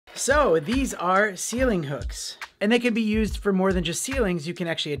So these are ceiling hooks, and they can be used for more than just ceilings. You can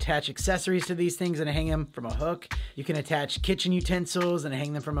actually attach accessories to these things and hang them from a hook. You can attach kitchen utensils and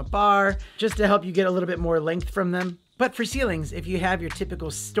hang them from a bar, just to help you get a little bit more length from them. But for ceilings, if you have your typical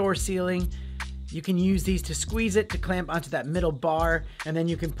store ceiling, you can use these to squeeze it to clamp onto that middle bar, and then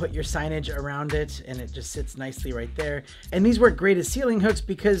you can put your signage around it and it just sits nicely right there. And these work great as ceiling hooks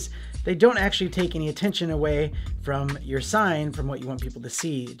because they don't actually take any attention away from your sign, from what you want people to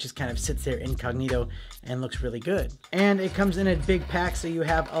see. It just kind of sits there incognito and looks really good. And it comes in a big pack, so you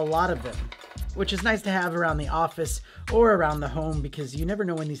have a lot of them, which is nice to have around the office or around the home, because you never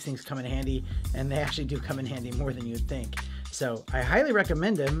know when these things come in handy, and they actually do come in handy more than you'd think. So I highly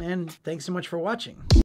recommend them, and thanks so much for watching.